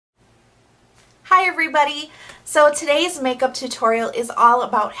Hi everybody! So today's makeup tutorial is all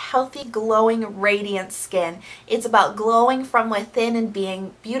about healthy, glowing, radiant skin. It's about glowing from within and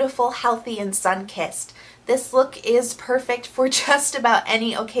being beautiful, healthy, and sun-kissed. This look is perfect for just about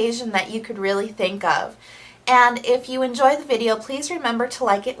any occasion that you could really think of. And if you enjoy the video, please remember to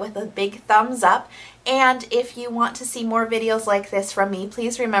like it with a big thumbs up. And if you want to see more videos like this from me,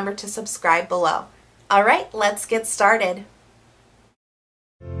 please remember to subscribe below. Alright, let's get started.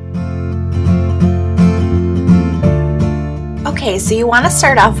 Okay, so you want to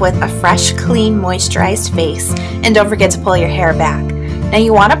start off with a fresh, clean, moisturized face, and don't forget to pull your hair back. Now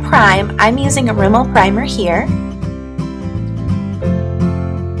you want to prime. I'm using a Rimmel primer here.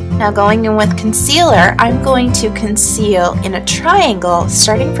 Now going in with concealer, I'm going to conceal in a triangle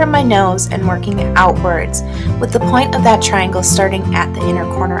starting from my nose and working outwards, with the point of that triangle starting at the inner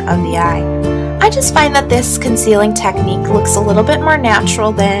corner of the eye. I just find that this concealing technique looks a little bit more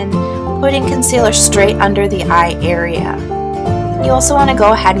natural than putting concealer straight under the eye area. You also want to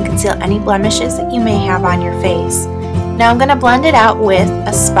go ahead and conceal any blemishes that you may have on your face. Now I'm going to blend it out with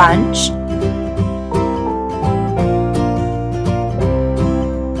a sponge.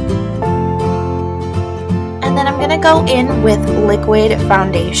 And then I'm going to go in with liquid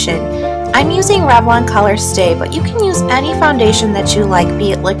foundation. I'm using Revlon Color Stay, but you can use any foundation that you like,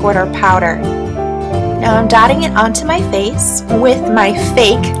 be it liquid or powder. Now I'm dotting it onto my face with my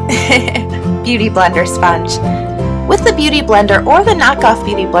fake Beauty Blender sponge. With the Beauty Blender or the knockoff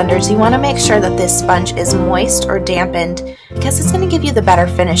Beauty Blenders, you want to make sure that this sponge is moist or dampened because it's going to give you the better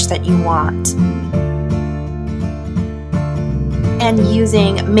finish that you want. And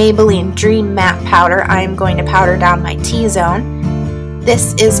using Maybelline Dream Matte Powder, I am going to powder down my T-zone.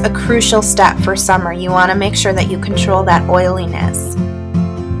 This is a crucial step for summer. You want to make sure that you control that oiliness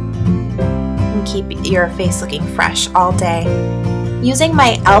and keep your face looking fresh all day. Using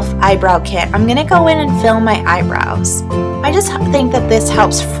my e.l.f. eyebrow kit, I'm going to go in and fill my eyebrows. I just think that this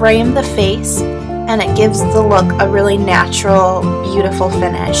helps frame the face and it gives the look a really natural, beautiful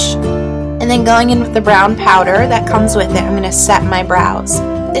finish. And then going in with the brown powder that comes with it, I'm going to set my brows.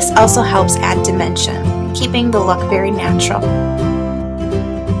 This also helps add dimension, keeping the look very natural.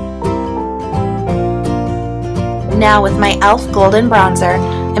 Now with my e.l.f. golden bronzer,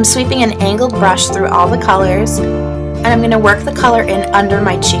 I'm sweeping an angled brush through all the colors, and I'm going to work the color in under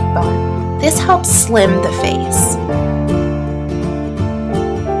my cheekbone. This helps slim the face.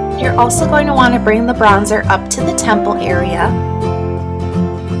 You're also going to want to bring the bronzer up to the temple area.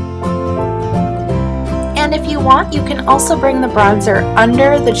 And if you want, you can also bring the bronzer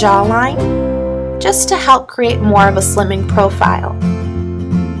under the jawline just to help create more of a slimming profile.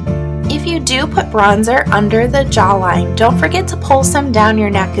 If you do put bronzer under the jawline, don't forget to pull some down your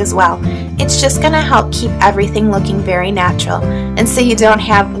neck as well. It's just going to help keep everything looking very natural, and so you don't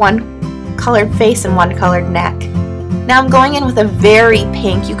have one colored face and one colored neck. Now I'm going in with a very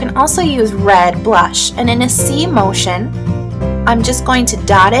pink. You can also use red blush, and in a C motion, I'm just going to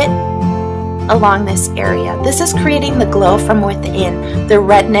dot it along this area. This is creating the glow from within, the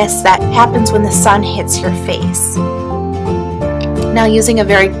redness that happens when the sun hits your face. Now using a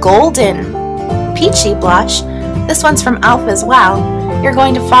very golden peachy blush, this one's from e.l.f. as well, you're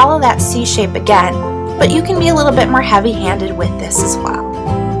going to follow that C shape again, but you can be a little bit more heavy-handed with this as well.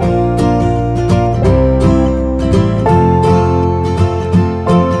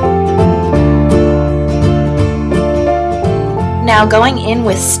 Now going in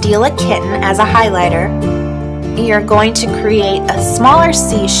with Stilla Kitten as a highlighter, you're going to create a smaller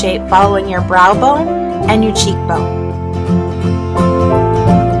C shape following your brow bone and your cheekbone.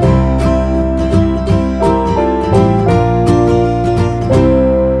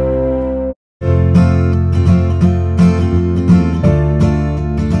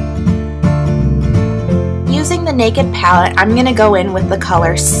 Using the Naked palette, I'm going to go in with the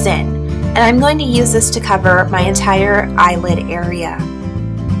color Sin, and I'm going to use this to cover my entire eyelid area.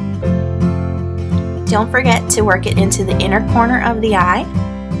 Don't forget to work it into the inner corner of the eye.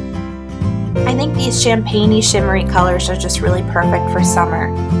 I think these champagne-y shimmery colors are just really perfect for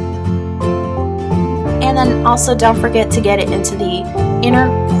summer. And then also don't forget to get it into the inner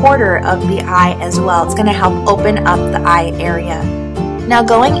quarter of the eye as well. It's going to help open up the eye area. Now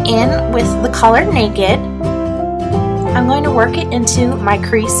going in with the color Naked, I'm going to work it into my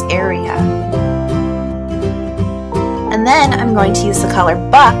crease area. And then I'm going to use the color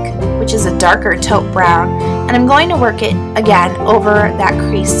Buck, which is a darker taupe brown, and I'm going to work it again over that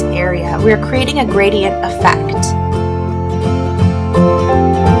crease area. We're creating a gradient effect.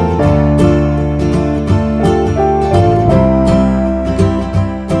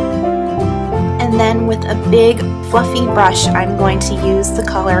 And then with a big fluffy brush, I'm going to use the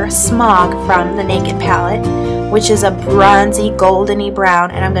color Smog from the Naked palette, which is a bronzy, goldeny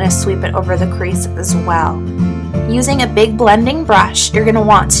brown, and I'm going to sweep it over the crease as well. Using a big blending brush, you're going to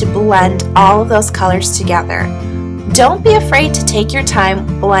want to blend all of those colors together. Don't be afraid to take your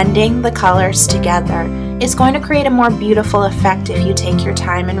time blending the colors together. It's going to create a more beautiful effect if you take your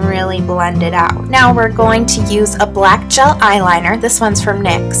time and really blend it out. Now we're going to use a black gel eyeliner. This one's from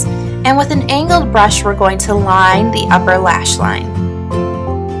NYX. And with an angled brush, we're going to line the upper lash line.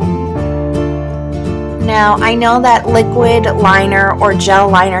 Now, I know that liquid liner or gel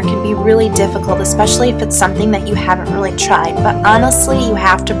liner can be really difficult, especially if it's something that you haven't really tried. But honestly, you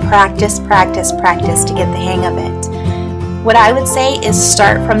have to practice to get the hang of it. What I would say is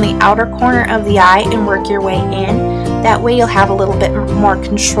start from the outer corner of the eye and work your way in. That way you'll have a little bit more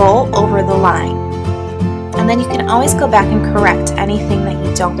control over the line. And then you can always go back and correct anything that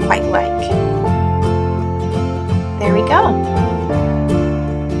you don't quite like. There we go.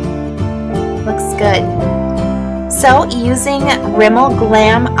 Looks good. So using Rimmel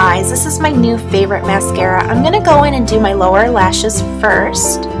Glam Eyes, this is my new favorite mascara. I'm going to go in and do my lower lashes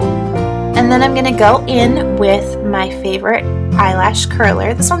first. And then I'm going to go in with my favorite eyelash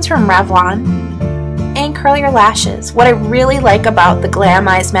curler. This one's from Revlon. And curl your lashes. What I really like about the Glam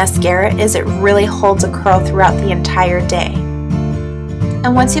Eyes mascara is it really holds a curl throughout the entire day.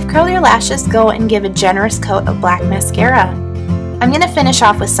 And once you've curled your lashes, go and give a generous coat of black mascara. I'm going to finish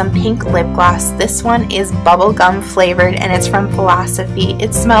off with some pink lip gloss. This one is bubblegum flavored and it's from Philosophy.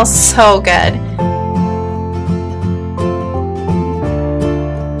 It smells so good.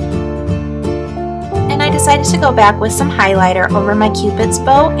 And I decided to go back with some highlighter over my Cupid's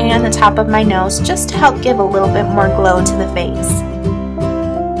bow and the top of my nose just to help give a little bit more glow to the face.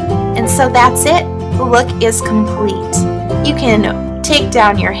 And so that's it. The look is complete. You can take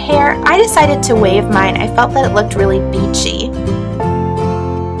down your hair. I decided to wave mine. I felt that it looked really beachy.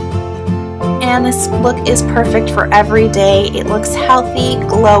 And this look is perfect for every day. It looks healthy,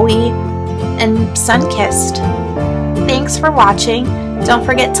 glowy, and sun-kissed. Thanks for watching. Don't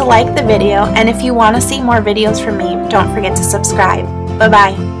forget to like the video, and if you want to see more videos from me, don't forget to subscribe.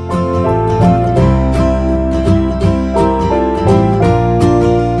 Bye-bye.